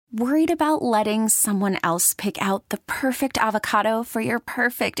Worried about letting someone else pick out the perfect avocado for your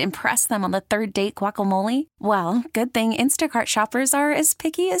perfect impress them on the third date guacamole? Well, good thing Instacart shoppers are as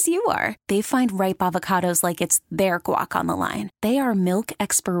picky as you are. They find ripe avocados like it's their guac on the line. They are milk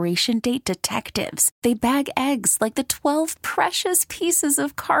expiration date detectives. They bag eggs like the 12 precious pieces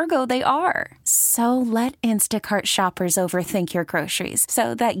of cargo they are. So let Instacart shoppers overthink your groceries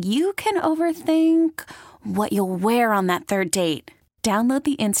so that you can overthink what you'll wear on that third date. Download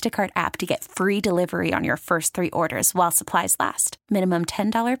the Instacart app to get free delivery on your first 3 orders while supplies last. Minimum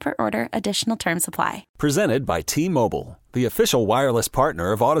 $10 per order. Additional terms apply. Presented by T-Mobile, the official wireless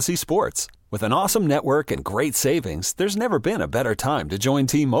partner of Odyssey Sports. With an awesome network and great savings, there's never been a better time to join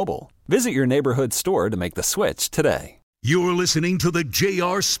T-Mobile. Visit your neighborhood store to make the switch today. You're listening to the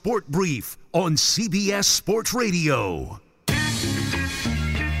JR Sport Brief on CBS Sports Radio.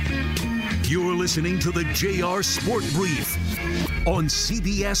 You're listening to the JR Sport Brief on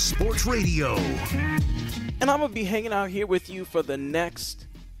CBS Sports Radio. And I'm going to be hanging out here with you for the next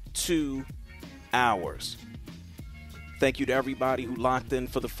 2 hours. Thank you to everybody who locked in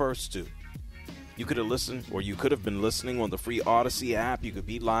for the first 2. You could have listened, or you could have been listening on the free Odyssey app. You could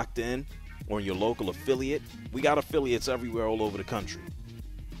be locked in or in your local affiliate. We got affiliates everywhere all over the country.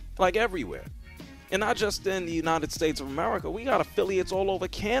 Like everywhere. And not just in the United States of America. We got affiliates all over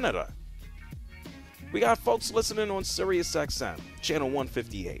Canada. We got folks listening on Sirius XM, channel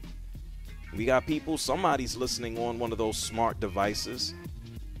 158. We got people, somebody's listening on one of those smart devices.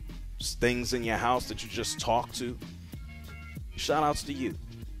 Just things in your house that you just talk to. Shout outs to you.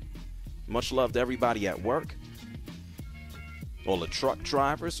 Much love to everybody at work. All the truck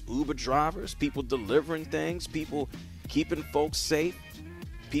drivers, Uber drivers, people delivering things, people keeping folks safe,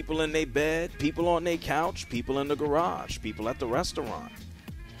 people in their bed, people on their couch, people in the garage, people at the restaurant.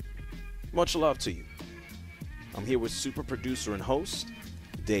 Much love to you. I'm here with super producer and host,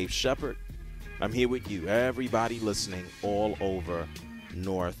 Dave Shepard. I'm here with you, everybody listening all over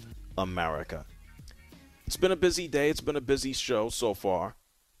North America. It's been a busy day. It's been a busy show so far.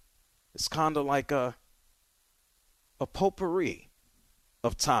 It's kind of like a potpourri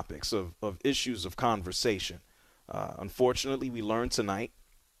of topics, of issues of conversation. Unfortunately, we learned tonight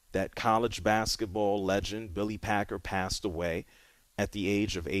that college basketball legend Billy Packer passed away at the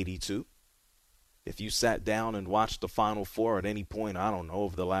age of 82. If you sat down and watched the Final Four at any point, I don't know,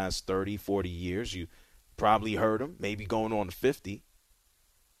 over the last 30, 40 years, you probably heard him, maybe going on to 50,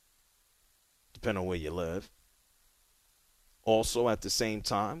 depending on where you live. Also, at the same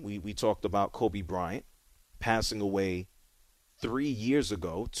time, we talked about Kobe Bryant passing away 3 years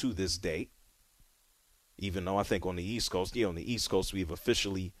ago to this date, even though I think on the East Coast, we've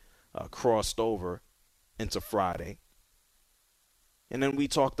officially crossed over into Friday. And then we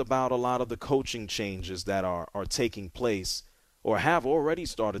talked about a lot of the coaching changes that are taking place or have already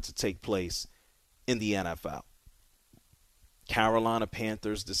started to take place in the NFL. Carolina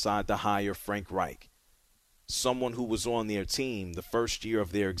Panthers decide to hire Frank Reich, someone who was on their team the first year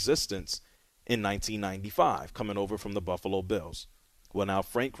of their existence in 1995, coming over from the Buffalo Bills. Well, now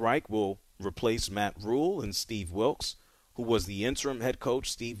Frank Reich will replace Matt Rule and Steve Wilks, who was the interim head coach.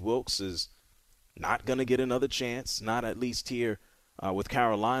 Steve Wilks is not going to get another chance, not at least here with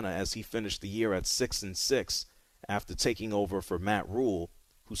Carolina, as he finished the year at 6-6 after taking over for Matt Rule,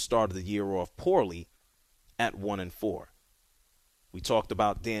 who started the year off poorly at 1-4. We talked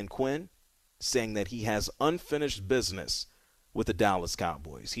about Dan Quinn saying that he has unfinished business with the Dallas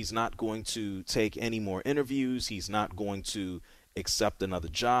Cowboys. He's not going to take any more interviews. He's not going to accept another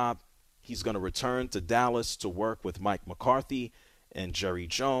job. He's going to return to Dallas to work with Mike McCarthy and Jerry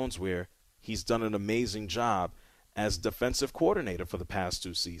Jones, where he's done an amazing job as defensive coordinator for the past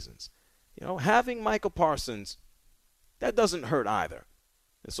 2 seasons. You know, having Michael Parsons, that doesn't hurt either.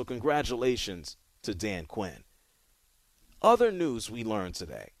 And so congratulations to Dan Quinn. Other news we learned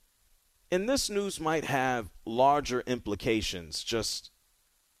today, and this news might have larger implications just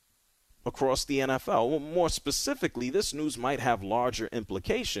across the NFL. Well, more specifically, this news might have larger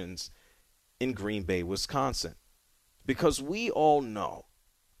implications in Green Bay, Wisconsin. Because we all know,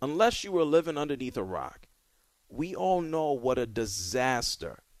 unless you were living underneath a rock, we all know what a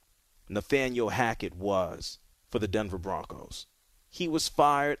disaster Nathaniel Hackett was for the Denver Broncos. He was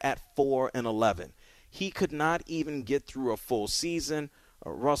fired at 4-11. He could not even get through a full season.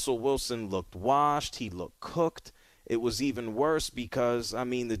 Russell Wilson looked washed. He looked cooked. It was even worse because,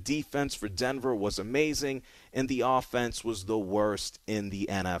 the defense for Denver was amazing, and the offense was the worst in the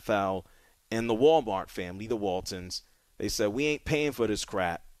NFL. And the Walmart family, the Waltons, they said, we ain't paying for this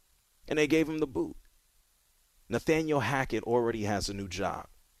crap. And they gave him the boot. Nathaniel Hackett already has a new job.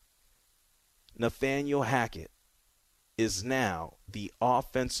 Nathaniel Hackett is now the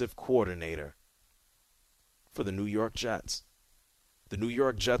offensive coordinator for the New York Jets. The New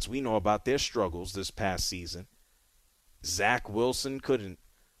York Jets, we know about their struggles this past season. Zach Wilson couldn't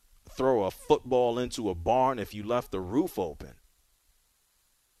throw a football into a barn if you left the roof open.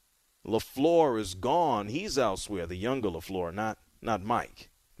 LaFleur is gone. He's elsewhere, the younger LaFleur, not Mike,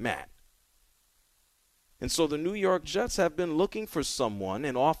 Matt. And so the New York Jets have been looking for someone,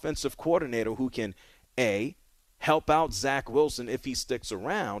 an offensive coordinator who can, A, help out Zach Wilson if he sticks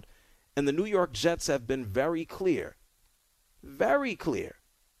around. And the New York Jets have been very clear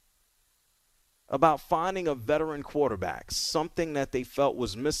about finding a veteran quarterback, something that they felt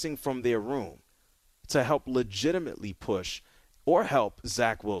was missing from their room to help legitimately push or help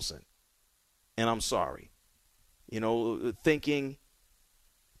Zach Wilson. And I'm sorry, thinking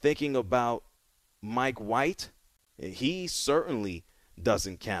about Mike White, he certainly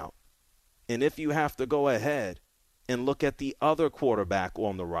doesn't count. And if you have to go ahead and look at the other quarterback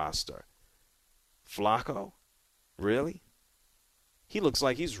on the roster, Flacco, really? He looks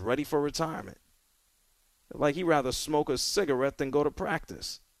like he's ready for retirement. Like he'd rather smoke a cigarette than go to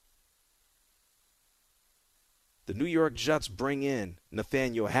practice. The New York Jets bring in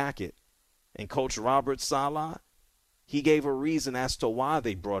Nathaniel Hackett, and Coach Robert Saleh, he gave a reason as to why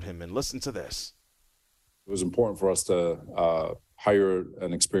they brought him in. Listen to this. It was important for us to hire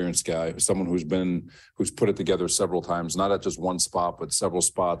an experienced guy, someone who's put it together several times, not at just one spot, but several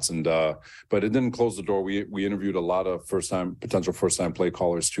spots. And but it didn't close the door. We interviewed a lot of potential first time play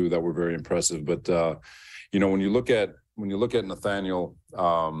callers too that were very impressive. But when you look at Nathaniel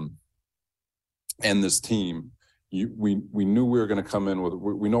and this team, we knew we were going to come in with.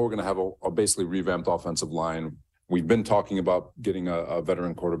 We know we're going to have a basically revamped offensive line. We've been talking about getting a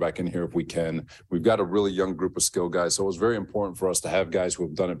veteran quarterback in here if we can. We've got a really young group of skilled guys, so it was very important for us to have guys who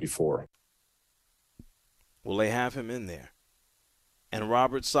have done it before. Well, they have him in there. And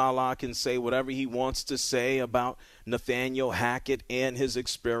Robert Saleh can say whatever he wants to say about Nathaniel Hackett and his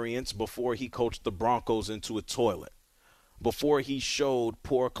experience before he coached the Broncos into a toilet, before he showed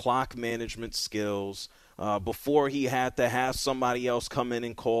poor clock management skills, before he had to have somebody else come in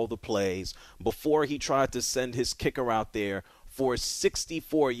and call the plays, before he tried to send his kicker out there for a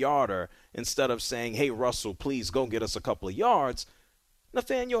 64-yarder instead of saying, hey, Russell, please go get us a couple of yards.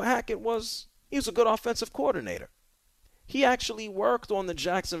 Nathaniel Hackett he was a good offensive coordinator. He actually worked on the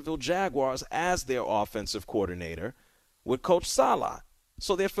Jacksonville Jaguars as their offensive coordinator with Coach Saleh,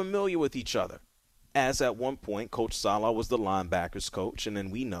 so they're familiar with each other. As at one point, Coach Saleh was the linebackers coach, and then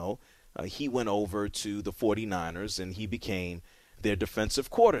we know he went over to the 49ers and he became their defensive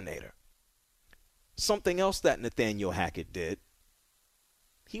coordinator. Something else that Nathaniel Hackett did,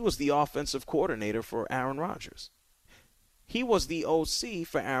 he was the offensive coordinator for Aaron Rodgers. He was the OC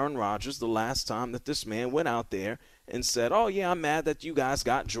for Aaron Rodgers the last time that this man went out there and said, oh, yeah, I'm mad that you guys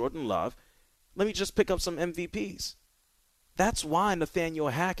got Jordan Love. Let me just pick up some MVPs. That's why Nathaniel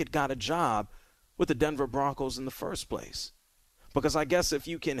Hackett got a job with the Denver Broncos in the first place. Because I guess if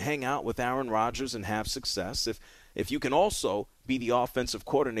you can hang out with Aaron Rodgers and have success, if you can also be the offensive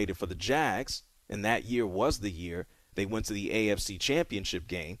coordinator for the Jags, and that year was the year they went to the AFC Championship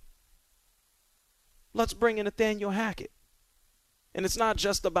game, let's bring in Nathaniel Hackett. And it's not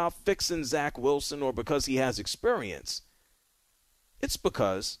just about fixing Zach Wilson or because he has experience. It's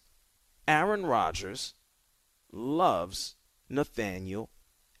because Aaron Rodgers loves Nathaniel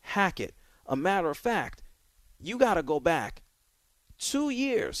Hackett. A matter of fact, you got to go back 2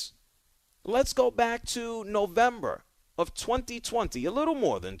 years. Let's go back to November of 2020, a little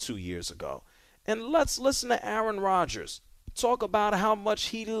more than 2 years ago. And let's listen to Aaron Rodgers talk about how much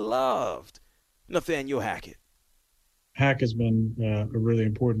he loved Nathaniel Hackett. Hack has been a really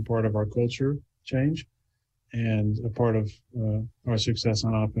important part of our culture change and a part of our success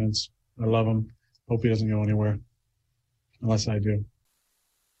on offense. I love him. Hope he doesn't go anywhere, unless I do.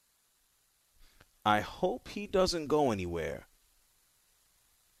 I hope he doesn't go anywhere,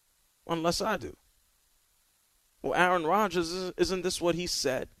 unless I do. Well, Aaron Rodgers, isn't this what he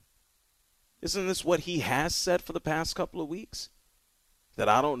said? Isn't this what he has said for the past couple of weeks? That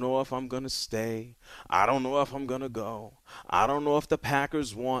I don't know if I'm going to stay. I don't know if I'm going to go. I don't know if the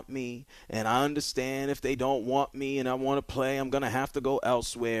Packers want me. And I understand if they don't want me and I want to play, I'm going to have to go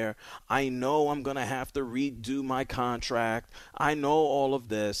elsewhere. I know I'm going to have to redo my contract. I know all of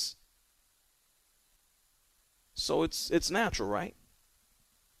this. So it's natural, right?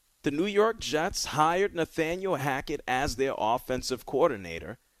 The New York Jets hired Nathaniel Hackett as their offensive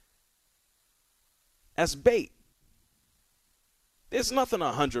coordinator as bait. There's nothing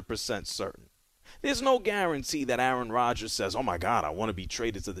 100% certain. There's no guarantee that Aaron Rodgers says, oh, my God, I want to be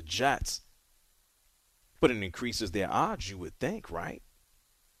traded to the Jets. But it increases their odds, you would think, right?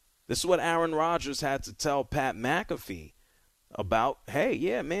 This is what Aaron Rodgers had to tell Pat McAfee about, hey,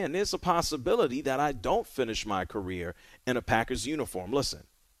 yeah, man, there's a possibility that I don't finish my career in a Packers uniform. Listen.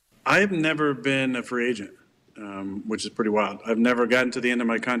 I've never been a free agent, which is pretty wild. I've never gotten to the end of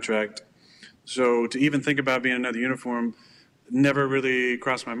my contract. So to even think about being another uniform never really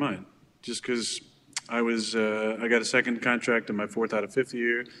crossed my mind, just because I got a second contract in my fourth out of 5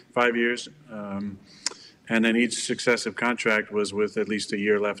 years. And then each successive contract was with at least a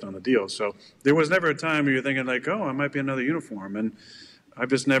year left on the deal. So there was never a time where you're thinking like, oh, I might be another uniform. And I've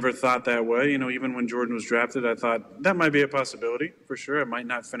just never thought that way. You know, even when Jordan was drafted, I thought that might be a possibility for sure. I might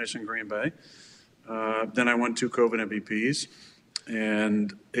not finish in Green Bay. Then I won 2 COVID MVPs.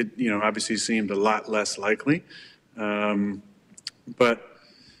 And it, obviously seemed a lot less likely. But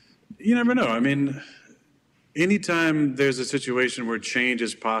you never know. I mean, anytime there's a situation where change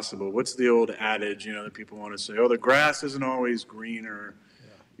is possible, what's the old adage, that people want to say, oh, the grass isn't always greener,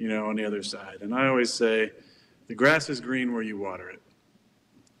 on the other side. And I always say, the grass is green where you water it.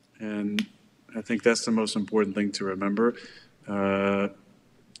 And I think that's the most important thing to remember.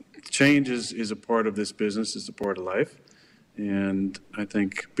 Change is a part of this business, it's a part of life. And I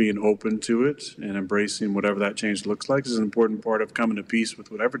think being open to it and embracing whatever that change looks like is an important part of coming to peace with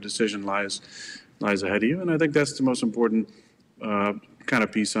whatever decision lies ahead of you. And I think that's the most important kind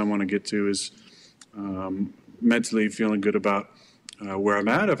of piece I want to get to is mentally feeling good about where I'm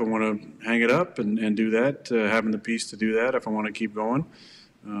at. If I want to hang it up and do that, having the peace to do that. If I want to keep going,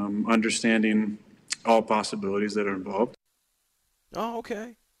 understanding all possibilities that are involved. Oh,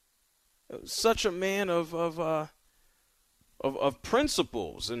 okay. Such a man of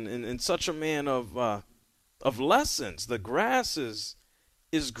principles and such a man of lessons. The grass is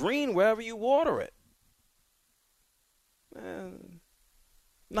green wherever you water it.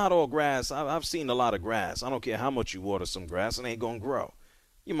 Not all grass. I've seen a lot of grass. I don't care how much you water some grass, it ain't going to grow.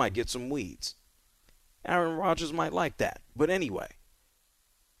 You might get some weeds. Aaron Rodgers might like that. But anyway,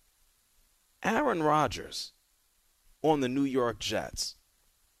 Aaron Rodgers on the New York Jets,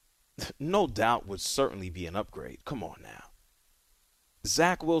 no doubt would certainly be an upgrade. Come on now.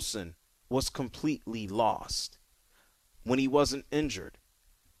 Zach Wilson was completely lost when he wasn't injured,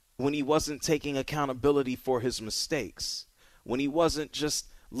 when he wasn't taking accountability for his mistakes, when he wasn't just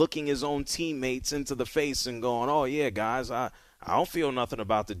looking his own teammates into the face and going, oh, yeah, guys, I don't feel nothing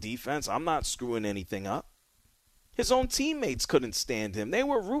about the defense. I'm not screwing anything up. His own teammates couldn't stand him. They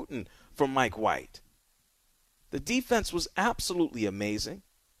were rooting for Mike White. The defense was absolutely amazing.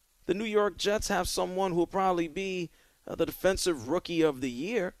 The New York Jets have someone who will probably be the defensive rookie of the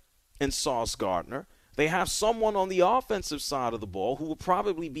year in Sauce Gardner. They have someone on the offensive side of the ball who will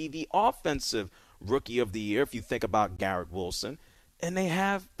probably be the offensive rookie of the year if you think about Garrett Wilson. And they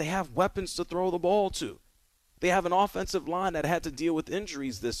have weapons to throw the ball to. They have an offensive line that had to deal with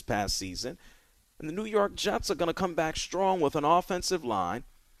injuries this past season. And the New York Jets are going to come back strong with an offensive line,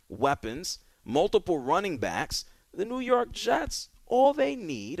 weapons, multiple running backs. The New York Jets, all they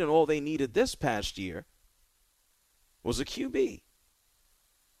need and all they needed this past year was a QB.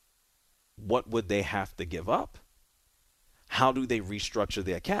 What would they have to give up? How do they restructure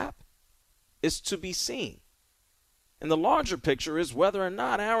their cap? Is to be seen. And the larger picture is whether or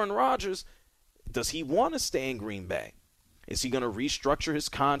not Aaron Rodgers, does he want to stay in Green Bay? Is he going to restructure his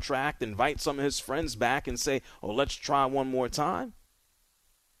contract, invite some of his friends back and say, oh, let's try one more time?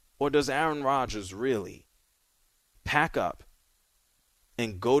 Or does Aaron Rodgers really pack up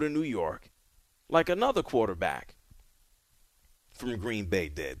and go to New York like another quarterback from Green Bay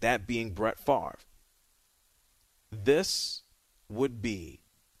did, that being Brett Favre? This would be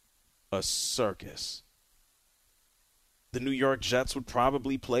a circus. The New York Jets would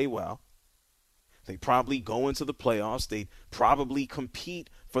probably play well. They'd probably go into the playoffs. They'd probably compete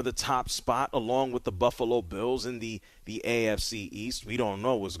for the top spot along with the Buffalo Bills in the AFC East. We don't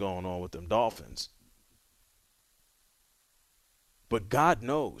know what's going on with them Dolphins. But God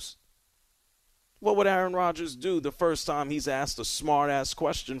knows. What would Aaron Rodgers do the first time he's asked a smart-ass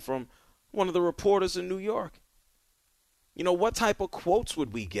question from one of the reporters in New York? What type of quotes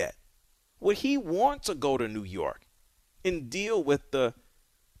would we get? Would he want to go to New York and deal with the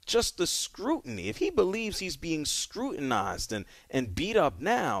scrutiny? If he believes he's being scrutinized and beat up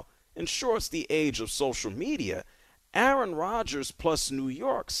now, and sure, it's the age of social media, Aaron Rodgers plus New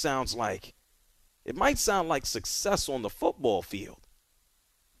York it might sound like success on the football field,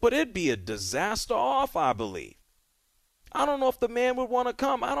 but it'd be a disaster off, I believe. I don't know if the man would want to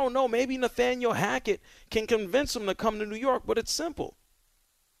come. I don't know. Maybe Nathaniel Hackett can convince him to come to New York, but it's simple.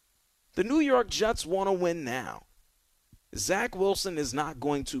 The New York Jets want to win now. Zach Wilson is not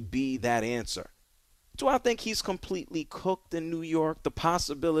going to be that answer. Do I think he's completely cooked in New York? The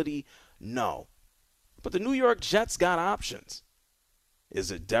possibility? No. But the New York Jets got options.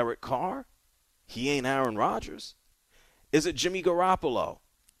 Is it Derek Carr? He ain't Aaron Rodgers. Is it Jimmy Garoppolo?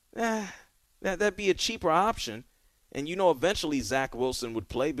 That'd be a cheaper option. And you know eventually Zach Wilson would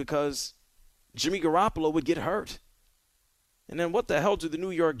play because Jimmy Garoppolo would get hurt. And then what the hell do the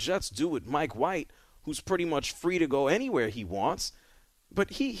New York Jets do with Mike White, who's pretty much free to go anywhere he wants?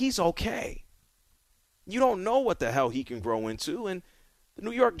 But he's okay. You don't know what the hell he can grow into, and the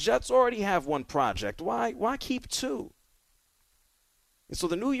New York Jets already have one project. Why keep two? And so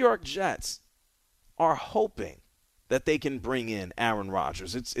the New York Jets are hoping that they can bring in Aaron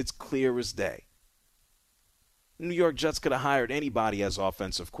Rodgers. It's clear as day. The New York Jets could have hired anybody as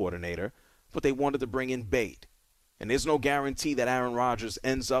offensive coordinator, but they wanted to bring in Bate. And there's no guarantee that Aaron Rodgers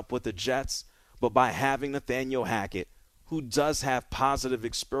ends up with the Jets, but by having Nathaniel Hackett, who does have positive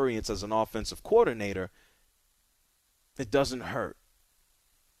experience as an offensive coordinator, it doesn't hurt.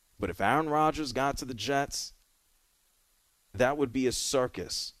 But if Aaron Rodgers got to the Jets, that would be a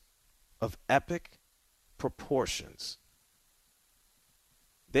circus of epic proportions.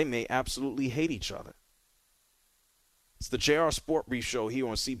 They may absolutely hate each other. It's the JR Sport Brief Show here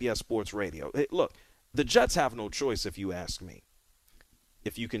on CBS Sports Radio. Hey, look, the Jets have no choice if you ask me.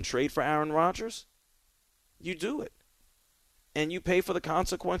 If you can trade for Aaron Rodgers, you do it. And you pay for the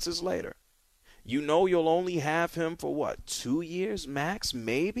consequences later. You know you'll only have him for what, 2 years max,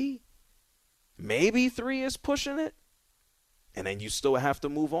 maybe? Maybe 3 years pushing it? And then you still have to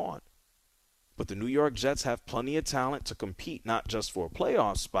move on. But the New York Jets have plenty of talent to compete not just for a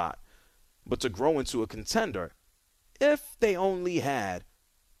playoff spot, but to grow into a contender if they only had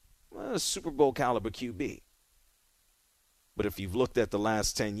a Super Bowl caliber QB. But if you've looked at the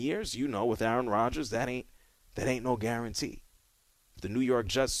last 10 years, you know with Aaron Rodgers, that ain't no guarantee. The New York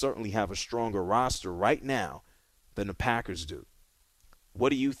Jets certainly have a stronger roster right now than the Packers do. What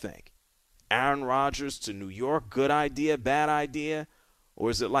do you think? Aaron Rodgers to New York, good idea, bad idea? Or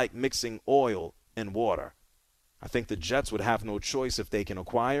is it like mixing oil and water? I think the Jets would have no choice if they can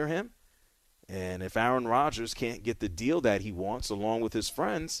acquire him. And if Aaron Rodgers can't get the deal that he wants along with his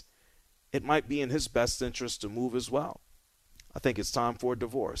friends, it might be in his best interest to move as well. I think it's time for a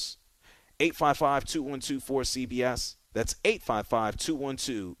divorce. 855-212-4CBS. That's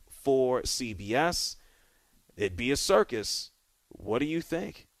 855-212-4CBS. It'd be a circus. What do you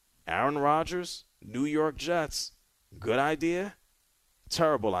think? Aaron Rodgers, New York Jets, good idea?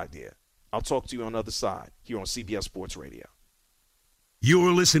 Terrible idea. I'll talk to you on the other side here on CBS Sports Radio.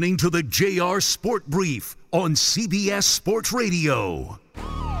 You're listening to the JR Sport Brief on CBS Sports Radio.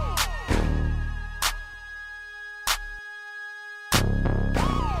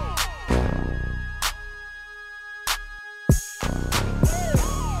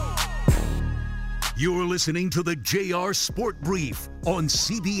 You're listening to the JR Sport Brief on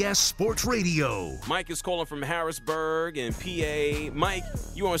CBS Sports Radio. Mike is calling from Harrisburg in PA. Mike,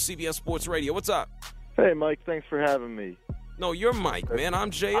 you on CBS Sports Radio. What's up? Hey, Mike. Thanks for having me. No, you're Mike, man.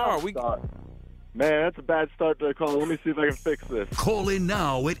 I'm JR. Man, that's a bad start to the call. Let me see if I can fix this. Call in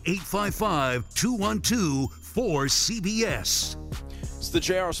now at 855-212-4CBS. It's the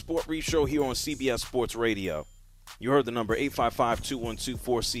JR Sport Brief Show here on CBS Sports Radio. You heard the number,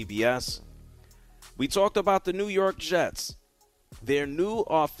 855-212-4CBS. We talked about the New York Jets. Their new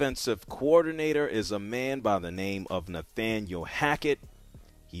offensive coordinator is a man by the name of Nathaniel Hackett.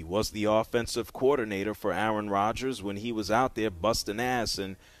 He was the offensive coordinator for Aaron Rodgers when he was out there busting ass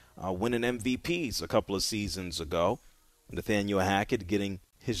and winning MVPs a couple of seasons ago. Nathaniel Hackett getting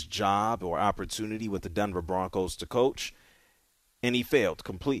his job or opportunity with the Denver Broncos to coach, and he failed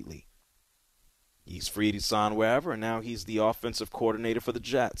completely. He's free to sign wherever, and now he's the offensive coordinator for the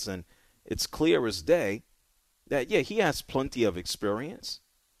Jets. And it's clear as day that, yeah, he has plenty of experience,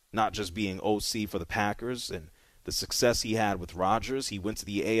 not just being OC for the Packers and the success he had with Rodgers. He went to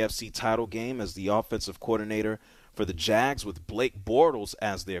the AFC title game as the offensive coordinator for the Jags with Blake Bortles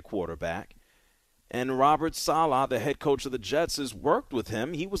as their quarterback. And Robert Saleh, the head coach of the Jets, has worked with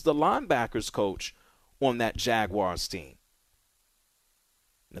him. He was the linebackers coach on that Jaguars team.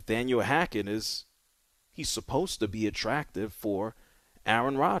 Nathaniel Hackett he's supposed to be attractive for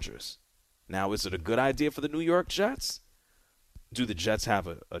Aaron Rodgers. Now, is it a good idea for the New York Jets? Do the Jets have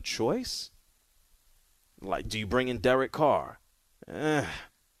a choice? Like, do you bring in Derek Carr?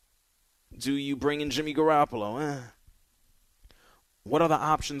 Do you bring in Jimmy Garoppolo? What other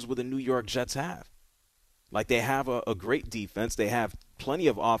options would the New York Jets have? Like, they have a great defense. They have plenty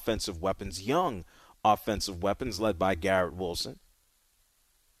of offensive weapons, young offensive weapons led by Garrett Wilson.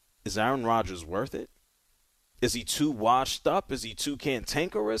 Is Aaron Rodgers worth it? Is he too washed up? Is he too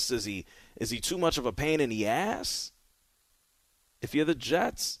cantankerous? Is he Is he too much of a pain in the ass? If you're the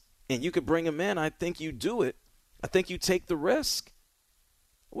Jets and you could bring him in, I think you do it. I think you take the risk.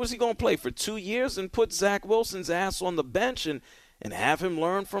 What is he going to play for 2 years and put Zach Wilson's ass on the bench and have him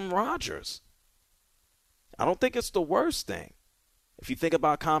learn from Rodgers? I don't think it's the worst thing. If you think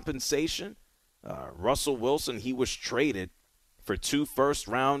about compensation, Russell Wilson, he was traded for 2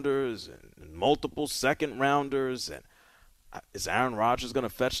 first-rounders and multiple second-rounders. And is Aaron Rodgers going to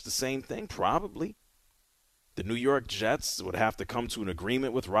fetch the same thing? Probably. The New York Jets would have to come to an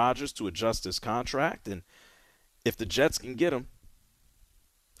agreement with Rodgers to adjust his contract. And if the Jets can get him,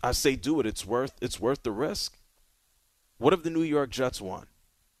 I say do it. It's worth the risk. What have the New York Jets won?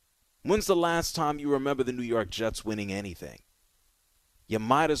 When's the last time you remember the New York Jets winning anything? You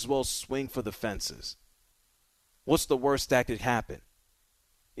might as well swing for the fences. What's the worst that could happen?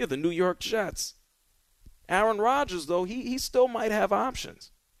 You're the New York Jets. Aaron Rodgers, though, he still might have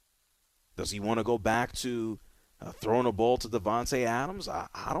options. Does he want to go back to throwing a ball to Devontae Adams?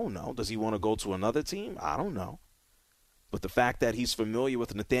 I don't know. Does he want to go to another team? I don't know. But the fact that he's familiar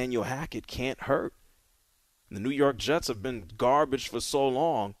with Nathaniel Hackett can't hurt. The New York Jets have been garbage for so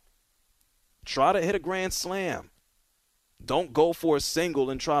long. Try to hit a grand slam. Don't go for a single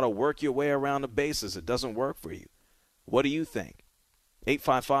and try to work your way around the bases. It doesn't work for you. What do you think?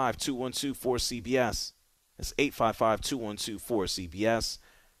 855-212-4CBS. That's 855-212-4CBS.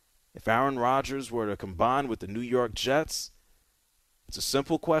 If Aaron Rodgers were to combine with the New York Jets, it's a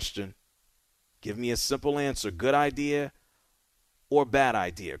simple question. Give me a simple answer. Good idea or bad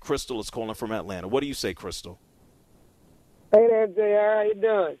idea? Crystal is calling from Atlanta. What do you say, Crystal? Hey there, JR. How you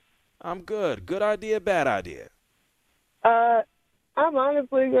doing? I'm good. Good idea, bad idea? I'm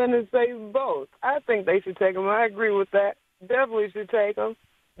honestly going to say both. I think they should take them. I agree with that. Definitely should take them.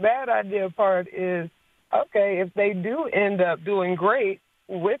 Bad idea part is, okay, if they do end up doing great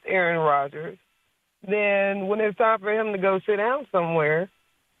with Aaron Rodgers, then when it's time for him to go sit down somewhere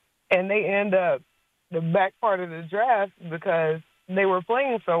and they end up the back part of the draft because they were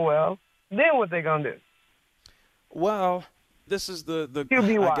playing so well, then what they going to do? Well, this is the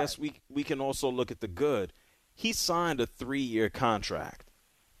I guess we can also look at the good. He signed a 3-year contract.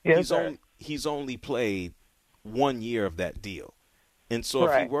 Yes, he's only played 1 year of that deal. And so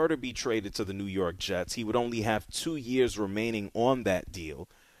if he were to be traded to the New York Jets, he would only have 2 years remaining on that deal.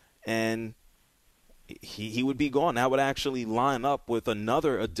 And he would be gone. That would actually line up with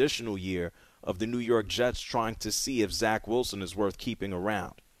another additional year of the New York Jets trying to see if Zach Wilson is worth keeping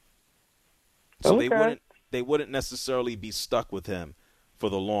around. So they wouldn't necessarily be stuck with him for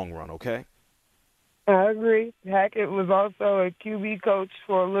the long run, okay? I agree. Hackett was also a QB coach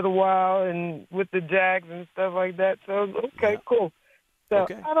for a little while and with the Jags and stuff like that. So, cool. So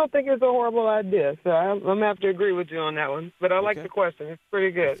I don't think it's a horrible idea. So I'm going to have to agree with you on that one. But I like the question. It's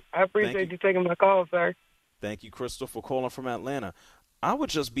pretty good. I appreciate you taking my call, sir. Thank you, Crystal, for calling from Atlanta. I would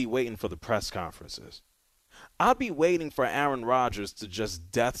just be waiting for the press conferences. I'd be waiting for Aaron Rodgers to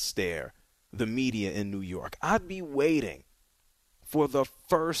just death stare the media in New York. I'd be waiting for the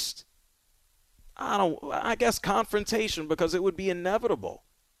first confrontation, because it would be inevitable.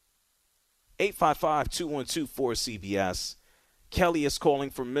 855-212-4CBS. Kelly is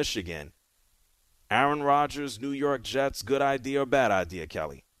calling from Michigan. Aaron Rodgers, New York Jets, good idea or bad idea,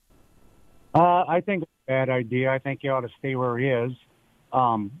 Kelly? I think it's a bad idea. I think he ought to stay where he is.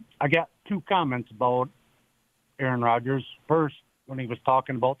 I got 2 comments about Aaron Rodgers. First, when he was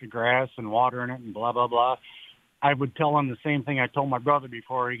talking about the grass and watering it and blah, blah, blah, I would tell him the same thing I told my brother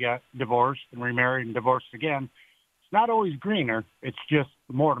before he got divorced and remarried and divorced again. It's not always greener. It's just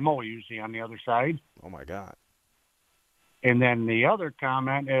more to mow usually on the other side. Oh, my God. And then the other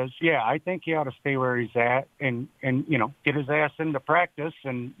comment is, I think he ought to stay where he's at and get his ass into practice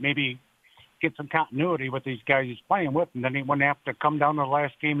and maybe get some continuity with these guys he's playing with, and then he wouldn't have to come down to the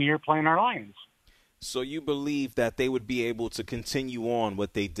last game of the year playing our Lions. So you believe that they would be able to continue on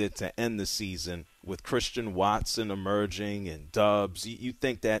what they did to end the season with Christian Watson emerging and Dubs? You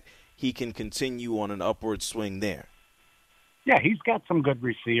think that he can continue on an upward swing there? Yeah, he's got some good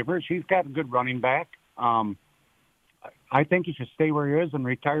receivers. He's got a good running back. I think he should stay where he is and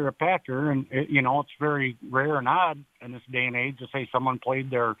retire a Packer. And, it's very rare and odd in this day and age to say someone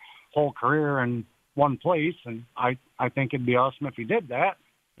played their whole career in one place. And I think it'd be awesome if he did that.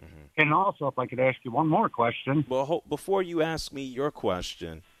 Mm-hmm. And also, if I could ask you one more question. Well, before you ask me your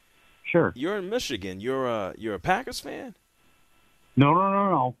question. Sure. You're in Michigan. You're a Packers fan?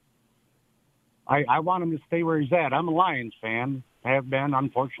 No. I want him to stay where he's at. I'm a Lions fan. I have been,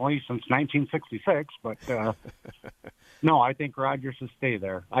 unfortunately, since 1966. But No, I think Rodgers will stay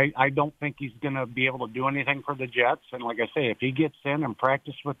there. I don't think he's going to be able to do anything for the Jets. And like I say, if he gets in and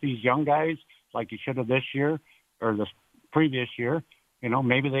practice with these young guys like he should have this year or this previous year,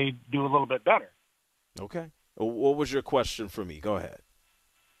 maybe they do a little bit better. Okay. What was your question for me? Go ahead.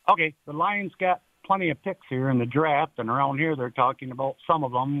 Okay, the Lions got plenty of picks here in the draft, and around here they're talking about some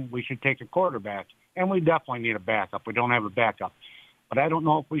of them we should take a quarterback. And we definitely need a backup. We don't have a backup. But I don't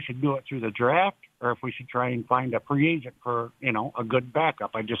know if we should do it through the draft or if we should try and find a free agent for, a good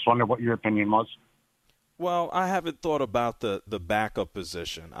backup. I just wonder what your opinion was. Well, I haven't thought about the backup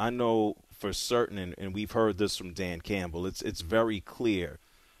position. I know for certain, and we've heard this from Dan Campbell, it's very clear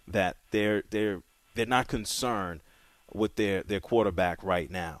that they're not concerned with their quarterback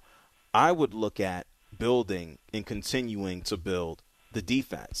right now. I would look at building and continuing to build the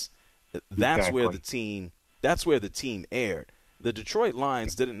defense. That's where the team erred. The Detroit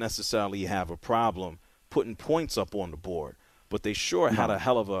Lions didn't necessarily have a problem putting points up on the board, but they sure had a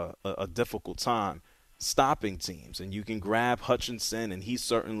hell of a difficult time stopping teams. And you can grab Hutchinson, and he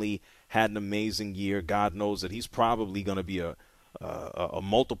certainly had an amazing year. God knows that he's probably going to be a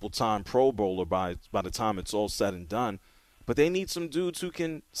multiple-time Pro Bowler by the time it's all said and done. But they need some dudes who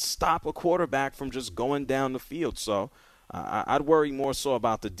can stop a quarterback from just going down the field. So I'd worry more so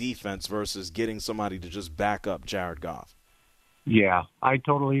about the defense versus getting somebody to just back up Jared Goff. Yeah, I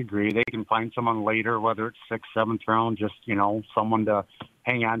totally agree. They can find someone later, whether it's 6th, 7th round, just, someone to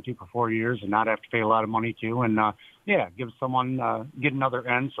hang on to for 4 years and not have to pay a lot of money to. And, give someone, get another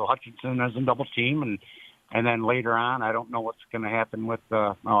end so Hutchinson doesn't double team. And then later on, I don't know what's going to happen with,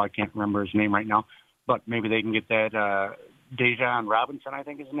 I can't remember his name right now, but maybe they can get that Dejan Robinson, I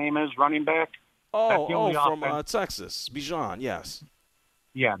think his name is, running back. From Texas, Bijan, yes.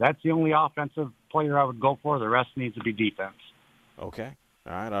 Yeah, that's the only offensive player I would go for. The rest needs to be defense. Okay.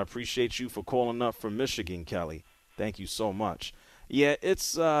 All right. I appreciate you for calling up from Michigan, Kelly. Thank you so much. Yeah,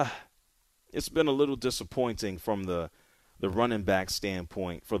 it's been a little disappointing from the running back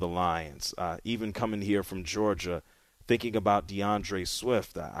standpoint for the Lions. Even coming here from Georgia, thinking about DeAndre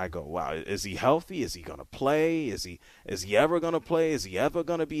Swift, I go, wow, is he healthy? Is he going to play? Is he ever going to play? Is he ever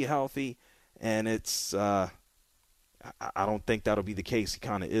going to be healthy? And it's I don't think that'll be the case. He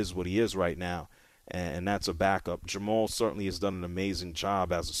kind of is what he is right now. And that's a backup. Jamal certainly has done an amazing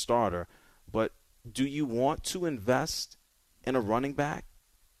job as a starter. But do you want to invest in a running back?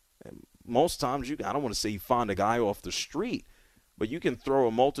 Most times, I don't want to say you find a guy off the street, but you can throw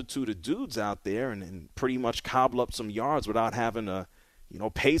a multitude of dudes out there and pretty much cobble up some yards without having to,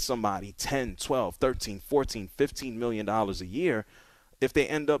 pay somebody $10, $12, $13, $14, $15 million a year if they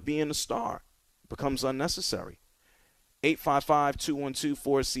end up being a star. It becomes unnecessary.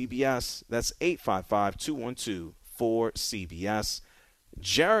 855-212-4CBS. That's 855-212-4CBS.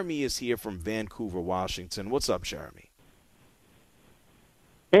 Jeremy is here from Vancouver, Washington. What's up, Jeremy?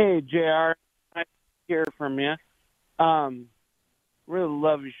 Hey, JR. Nice to hear from you. Really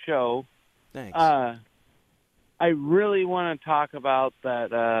love your show. Thanks. I really want to talk about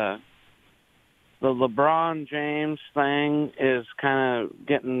that. The LeBron James thing is kind of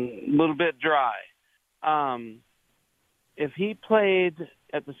getting a little bit dry. If he played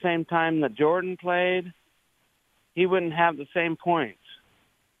at the same time that Jordan played, he wouldn't have the same points.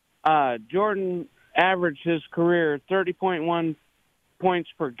 Jordan averaged his career 30.1 points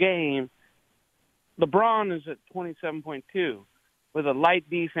per game. LeBron is at 27.2 with a light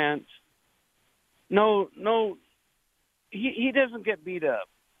defense. No, he doesn't get beat up.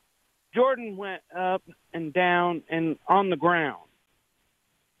 Jordan went up and down and on the ground.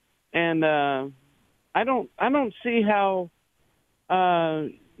 And I don't see how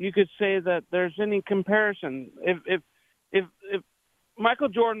you could say that there's any comparison. If Michael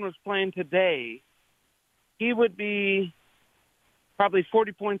Jordan was playing today, he would be probably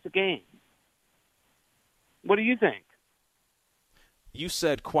 40 points a game. What do you think? You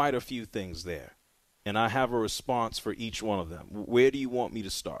said quite a few things there, and I have a response for each one of them. Where do you want me to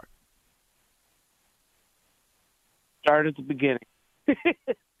start? Start at the beginning.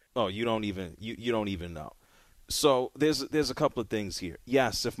 Oh, you don't even know. So there's a couple of things here.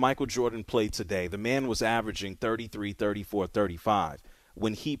 Yes, if Michael Jordan played today, the man was averaging 33, 34, 35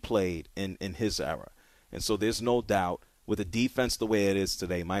 when he played in his era. And so there's no doubt with a defense the way it is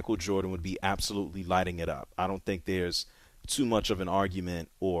today, Michael Jordan would be absolutely lighting it up. I don't think there's too much of an argument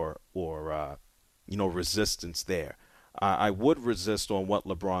or resistance there. I would resist on what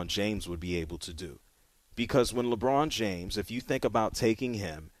LeBron James would be able to do. Because when LeBron James, if you think about taking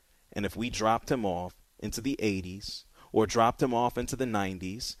him, and if we dropped him off into the 80s or dropped him off into the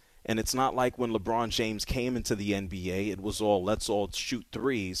 90s, and it's not like when LeBron James came into the NBA, it was all let's all shoot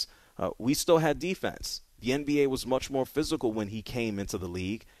threes. We still had defense. The NBA was much more physical when he came into the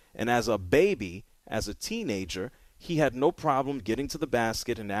league. And as a baby, as a teenager, he had no problem getting to the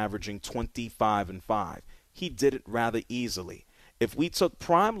basket and averaging 25 and 5. He did it rather easily. If we took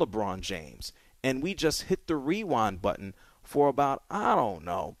prime LeBron James and we just hit the rewind button for about,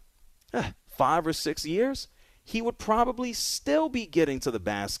 5 or 6 years, he would probably still be getting to the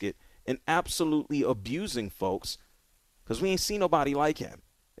basket and absolutely abusing folks because we ain't seen nobody like him.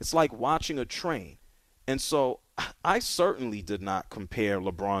 It's like watching a train. And so I certainly did not compare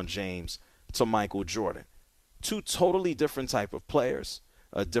LeBron James to Michael Jordan. Two totally different type of players,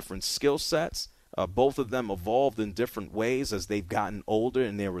 different skill sets. Both of them evolved in different ways as they've gotten older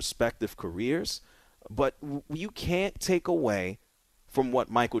in their respective careers. But you can't take away from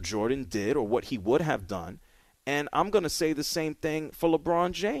what Michael Jordan did or what he would have done. And I'm going to say the same thing for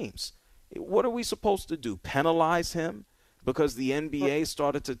LeBron James. What are we supposed to do? Penalize him because the NBA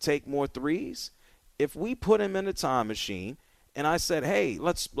started to take more threes? If we put him in a time machine and I said, hey,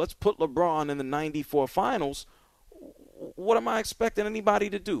 let's put LeBron in the 94 finals, what am I expecting anybody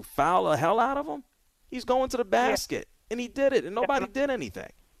to do? Foul the hell out of him? He's going to the basket, and he did it, and nobody did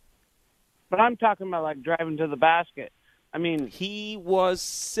anything. But I'm talking about, like, driving to the basket. I mean, he was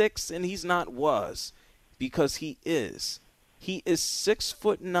 6, and he's not was, because he is. He is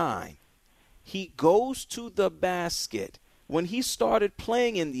 6'9". He goes to the basket. When he started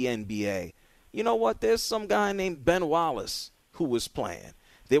playing in the NBA, you know what? There's some guy named Ben Wallace who was playing.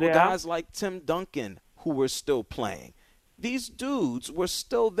 There were guys like Tim Duncan who were still playing. These dudes were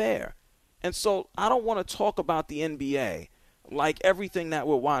still there. And so I don't want to talk about the NBA like everything that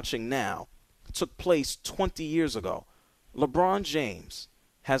we're watching now took place 20 years ago. LeBron James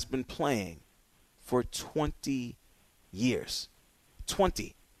has been playing for 20 years.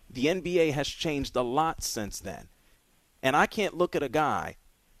 20. The NBA has changed a lot since then. And I can't look at a guy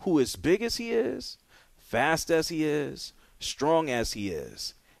who, as big as he is, fast as he is, strong as he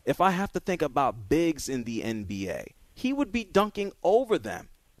is, if I have to think about bigs in the NBA, he would be dunking over them.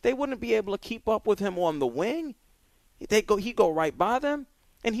 They wouldn't be able to keep up with him on the wing. He'd go right by them,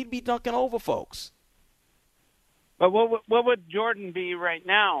 and he'd be dunking over folks. But what would Jordan be right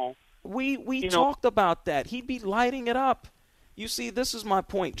now? We talked about that. He'd be lighting it up. You see, this is my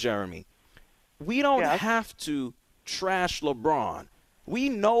point, Jeremy. We don't have to trash LeBron. We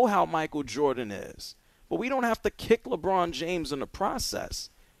know how Michael Jordan is, but we don't have to kick LeBron James in the process.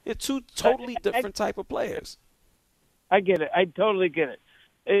 They're two totally different type of players. I get it. I totally get it.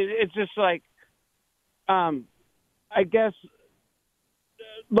 It's just like, I guess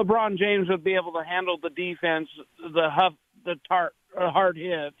LeBron James would be able to handle the defense, the hard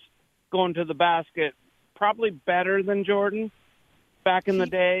hits, going to the basket, probably better than Jordan back in the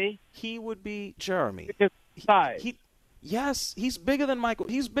day. He would be, Jeremy. Because size. Yes, he's bigger than Michael.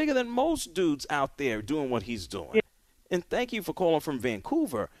 He's bigger than most dudes out there doing what he's doing. Yeah. And thank you for calling from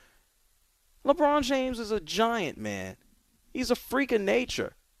Vancouver. LeBron James is a giant, man. He's a freak of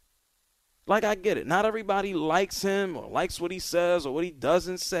nature. Like, I get it. Not everybody likes him or likes what he says or what he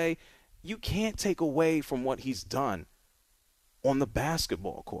doesn't say. You can't take away from what he's done on the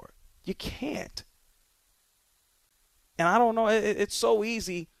basketball court. You can't. And I don't know. It's so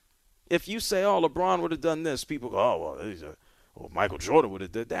easy. If you say, oh, LeBron would have done this, people go, oh, well, Michael Jordan would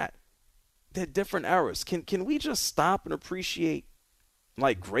have did that. They're different eras. Can we just stop and appreciate,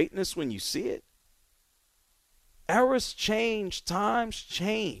 like, greatness when you see it? Eras change. Times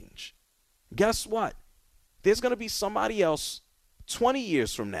change. Guess what? There's going to be somebody else 20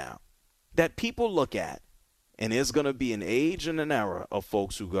 years from now that people look at, and there's going to be an age and an era of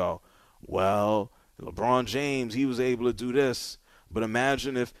folks who go, well, LeBron James, he was able to do this. But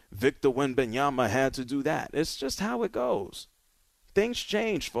imagine if Victor Wembanyama had to do that. It's just how it goes. Things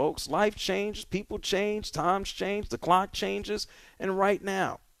change, folks. Life changes. People change. Times change. The clock changes. And right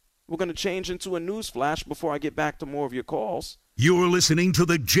now, we're going to change into a news flash before I get back to more of your calls. You're listening to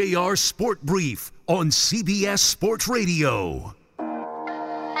the JR Sport Brief on CBS Sports Radio.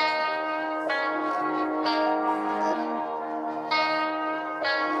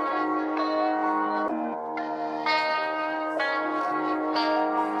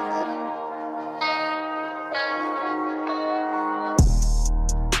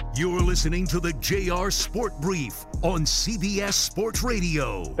 You're listening to the JR Sport Brief on CBS Sports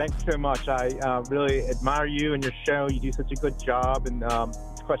Radio. Thanks so much. I really admire you and your show. You do such a good job, and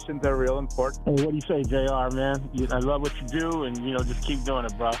questions are real important. Hey, what do you say, JR, man? I love what you do, and, just keep doing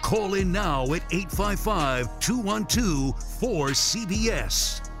it, bro. Call in now at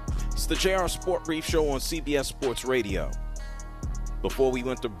 855-212-4CBS. It's the JR Sport Brief show on CBS Sports Radio. Before we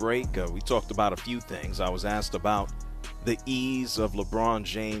went to break, we talked about a few things. I was asked about the ease of LeBron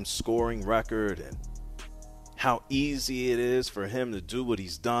James' scoring record and how easy it is for him to do what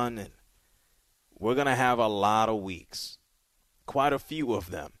he's done. And we're going to have a lot of weeks, quite a few of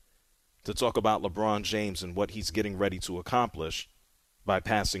them, to talk about LeBron James and what he's getting ready to accomplish by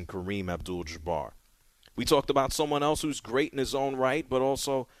passing Kareem Abdul-Jabbar. We talked about someone else who's great in his own right, but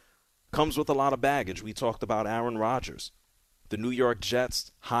also comes with a lot of baggage. We talked about Aaron Rodgers. The New York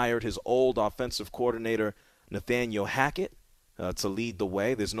Jets hired his old offensive coordinator, Nathaniel Hackett, to lead the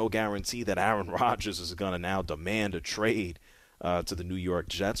way. There's no guarantee that Aaron Rodgers is going to now demand a trade to the New York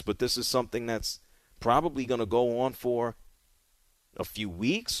Jets, but this is something that's probably going to go on for a few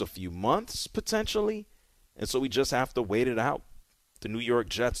weeks, a few months, potentially. And so we just have to wait it out. The New York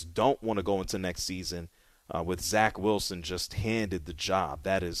Jets don't want to go into next season with Zach Wilson just handed the job.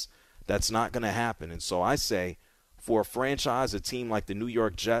 That's not going to happen. And so I say, for a franchise, a team like the New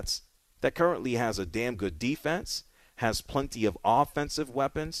York Jets that currently has a damn good defense, has plenty of offensive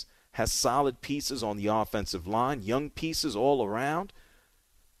weapons, has solid pieces on the offensive line, young pieces all around,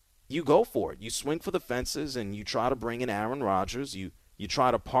 you go for it. You swing for the fences and you try to bring in Aaron Rodgers. You try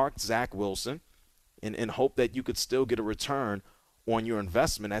to park Zach Wilson and hope that you could still get a return on your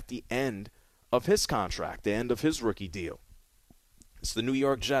investment at the end of his contract, the end of his rookie deal. It's the New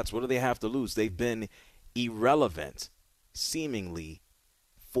York Jets. What do they have to lose? They've been irrelevant, seemingly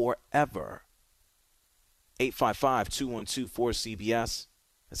forever. 855-212-4CBS.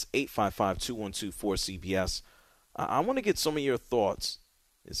 That's 855-212-4CBS. I want to get some of your thoughts.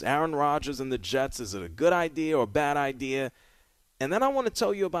 Is Aaron Rodgers and the Jets, is it a good idea or a bad idea? And then I want to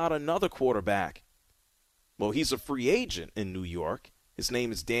tell you about another quarterback. Well, he's a free agent in New York. His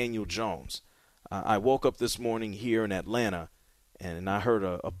name is Daniel Jones. I woke up this morning here in Atlanta, and I heard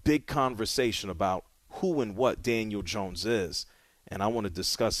a big conversation about who and what Daniel Jones is. And I want to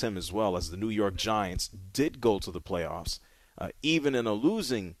discuss him as well, as the New York Giants did go to the playoffs. Even in a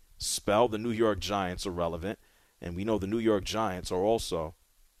losing spell, the New York Giants are relevant. And we know the New York Giants are also,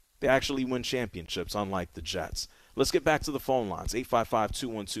 they actually win championships, unlike the Jets. Let's get back to the phone lines.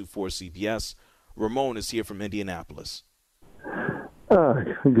 855-212-4CBS. Ramon is here from Indianapolis.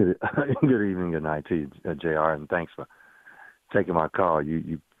 Good evening, good night to you, JR, and thanks for taking my call.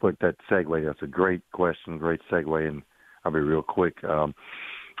 You put that segue. That's a great question, great segue, and I'll be real quick. I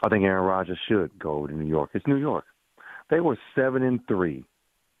think Aaron Rodgers should go to New York. It's New York. They were 7-3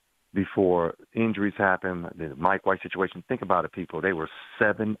 before injuries happened. The Mike White situation. Think about it, people. They were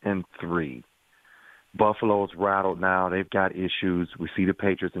 7-3. Buffalo's rattled now. They've got issues. We see the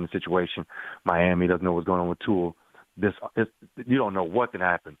Patriots in the situation. Miami doesn't know what's going on with Tua. You don't know what can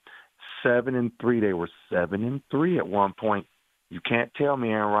happen. 7-3. They were 7-3 at one point. You can't tell me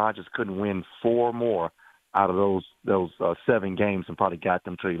Aaron Rodgers couldn't win 4 more out of those 7 games and probably got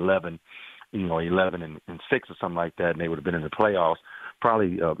them to 11 and 6 or something like that, and they would have been in the playoffs.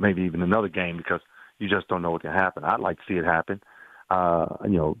 Probably maybe even another game, because you just don't know what can happen. I'd like to see it happen.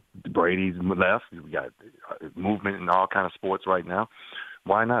 Brady's left. We got movement in all kind of sports right now.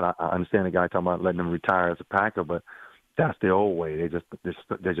 Why not? I understand the guy talking about letting him retire as a Packer, but that's the old way. They just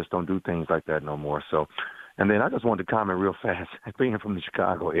don't do things like that no more. So, and then I just wanted to comment real fast. Being from the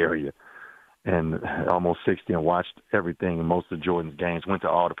Chicago area and almost 60 and watched everything in most of Jordan's games, went to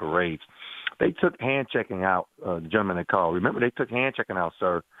all the parades. They took hand checking out. The gentleman that called. Remember, they took hand checking out,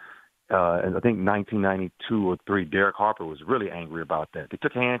 sir. And I think 1992 or 3, Derek Harper was really angry about that. They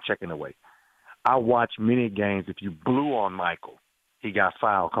took hand checking away. I watched many games. If you blew on Michael, he got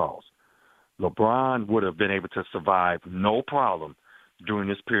foul calls. LeBron would have been able to survive no problem during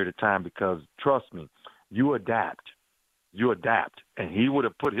this period of time, because, trust me, you adapt. And he would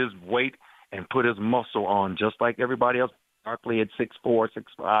have put his weight and put his muscle on just like everybody else. Barkley at 6'4",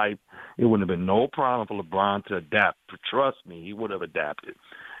 6'5". It wouldn't have been no problem for LeBron to adapt. Trust me, he would have adapted.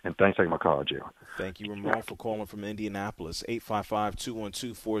 And thanks for taking my call, Jay. Thank you, Ramon, for calling from Indianapolis.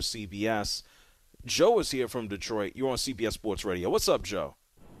 855-212-4CBS. Joe is here from Detroit. You're on CBS Sports Radio. What's up, Joe?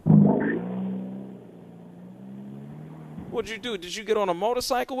 What'd you do? Did you get on a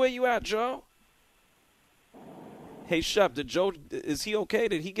motorcycle? Where you at, Joe? Hey, Shep, is he okay?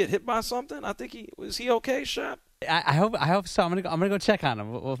 Did he get hit by something? Is he okay, Shep? I hope so. I'm gonna go check on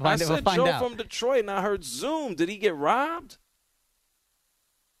him. We'll find out. I said Joe from Detroit, and I heard Zoom. Did he get robbed?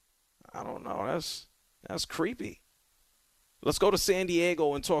 I don't know. That's creepy. Let's go to San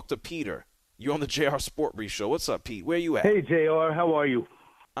Diego and talk to Peter. You're on the JR Sport Brief Show. What's up, Pete? Where you at? Hey, JR. How are you?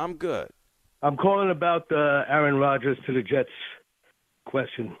 I'm good. I'm calling about the Aaron Rodgers to the Jets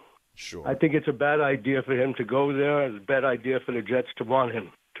question. Sure. I think it's a bad idea for him to go there. It's a bad idea for the Jets to want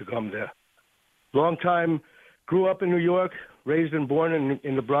him to come there. Long time, grew up in New York, raised and born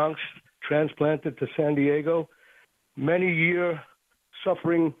in the Bronx, transplanted to San Diego. Many year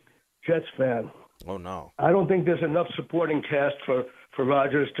suffering Jets fan. Oh, no. I don't think there's enough supporting cast for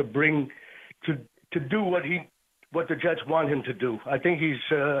Rodgers to bring to do what the Jets want him to do. I think he's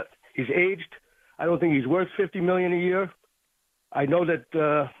aged. I don't think he's worth $50 million a year. I know that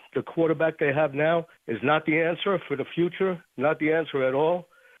the quarterback they have now is not the answer for the future, not the answer at all.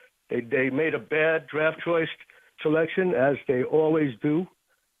 They made a bad draft choice selection, as they always do.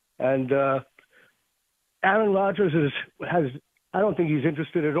 And Aaron Rodgers I don't think he's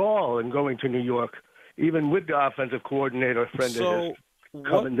interested at all in going to New York, even with the offensive coordinator friend of his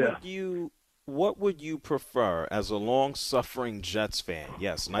coming there. What would you prefer as a long-suffering Jets fan?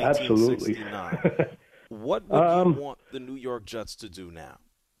 Yes, 1969. Absolutely. What would you want the New York Jets to do now?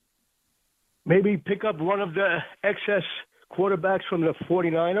 Maybe pick up one of the excess quarterbacks from the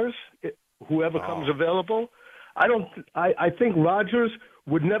 49ers, whoever comes available. I think Rodgers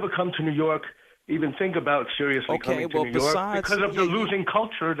would never come to New York, even think about seriously coming to New York because of the losing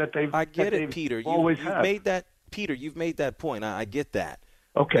culture that they've I get it, Peter. Always you've made that, Peter. You've made that point. I get that.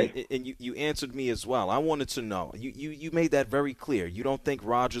 Okay. And you answered me as well. I wanted to know. You made that very clear. You don't think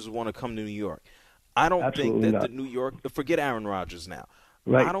Rodgers would want to come to New York. I don't Absolutely think that not. the New York – forget Aaron Rodgers now.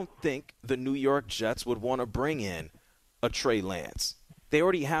 Right. I don't think the New York Jets would want to bring in a Trey Lance. They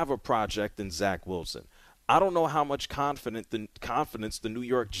already have a project in Zach Wilson. I don't know how much confidence the New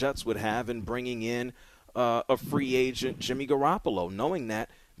York Jets would have in bringing in a free agent, Jimmy Garoppolo, knowing that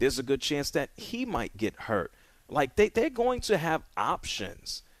there's a good chance that he might get hurt. Like, they're going to have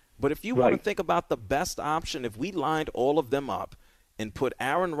options. But if you want to think about the best option, if we lined all of them up and put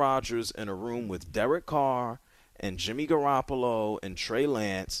Aaron Rodgers in a room with Derek Carr and Jimmy Garoppolo and Trey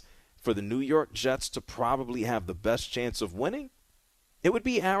Lance for the New York Jets to probably have the best chance of winning, it would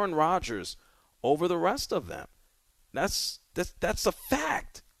be Aaron Rodgers over the rest of them. That's a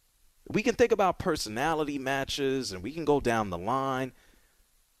fact. We can think about personality matches and we can go down the line.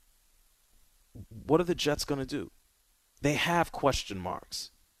 What are the Jets going to do? They have question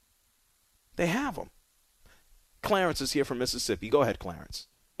marks. They have them. Clarence is here from Mississippi. Go ahead, Clarence.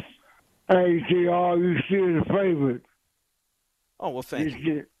 Hey, JR, you still the favorite. Oh, well, thank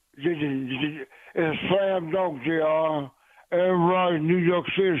you. It's slam dunk, JR. Aaron Rodgers, New York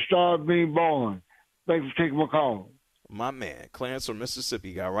City star being born. Thanks for taking my call. My man, Clarence from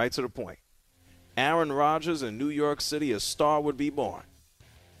Mississippi, got right to the point. Aaron Rodgers in New York City, a star would be born.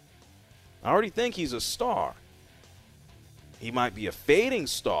 I already think he's a star. He might be a fading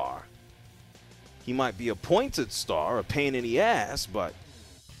star. He might be a pointed star, a pain in the ass, but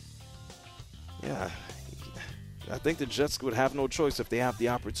yeah, I think the Jets would have no choice if they have the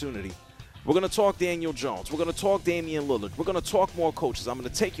opportunity. We're going to talk Daniel Jones. We're going to talk Damian Lillard. We're going to talk more coaches. I'm going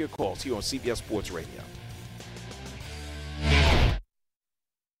to take your calls here on CBS Sports Radio.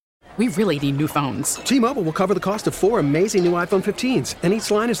 We really need new phones. T-Mobile will cover the cost of 4 amazing new iPhone 15s, and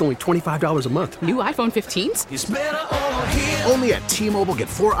each line is only $25 a month. New iPhone 15s? It's better over here. Only at T-Mobile, get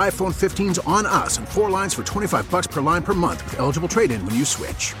 4 iPhone 15s on us and 4 lines for $25 per line per month with eligible trade-in when you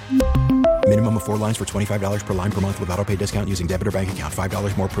switch. Minimum of 4 lines for $25 per line per month with autopay discount using debit or bank account.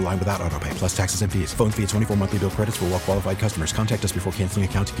 $5 more per line without autopay, plus taxes and fees. Phone fee at 24 monthly bill credits for well-qualified customers. Contact us before canceling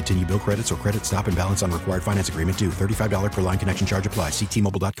account to continue bill credits or credit stop and balance on required finance agreement due. $35 per line connection charge applies. See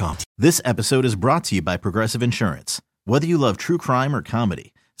T-Mobile.com. This episode is brought to you by Progressive Insurance. Whether you love true crime or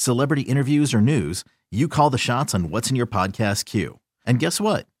comedy, celebrity interviews or news, you call the shots on what's in your podcast queue. And guess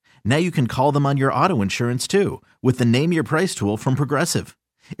what? Now you can call them on your auto insurance too with the Name Your Price tool from Progressive.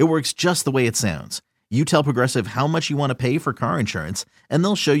 It works just the way it sounds. You tell Progressive how much you want to pay for car insurance, and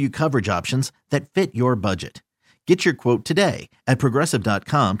they'll show you coverage options that fit your budget. Get your quote today at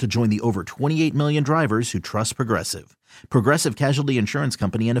Progressive.com to join the over 28 million drivers who trust Progressive. Progressive Casualty Insurance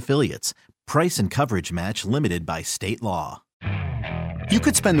Company and Affiliates. Price and coverage match limited by state law. You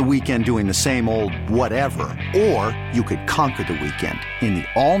could spend the weekend doing the same old whatever, or you could conquer the weekend in the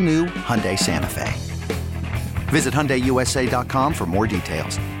all-new Hyundai Santa Fe. Visit HyundaiUSA.com for more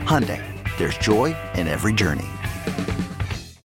details. Hyundai, there's joy in every journey.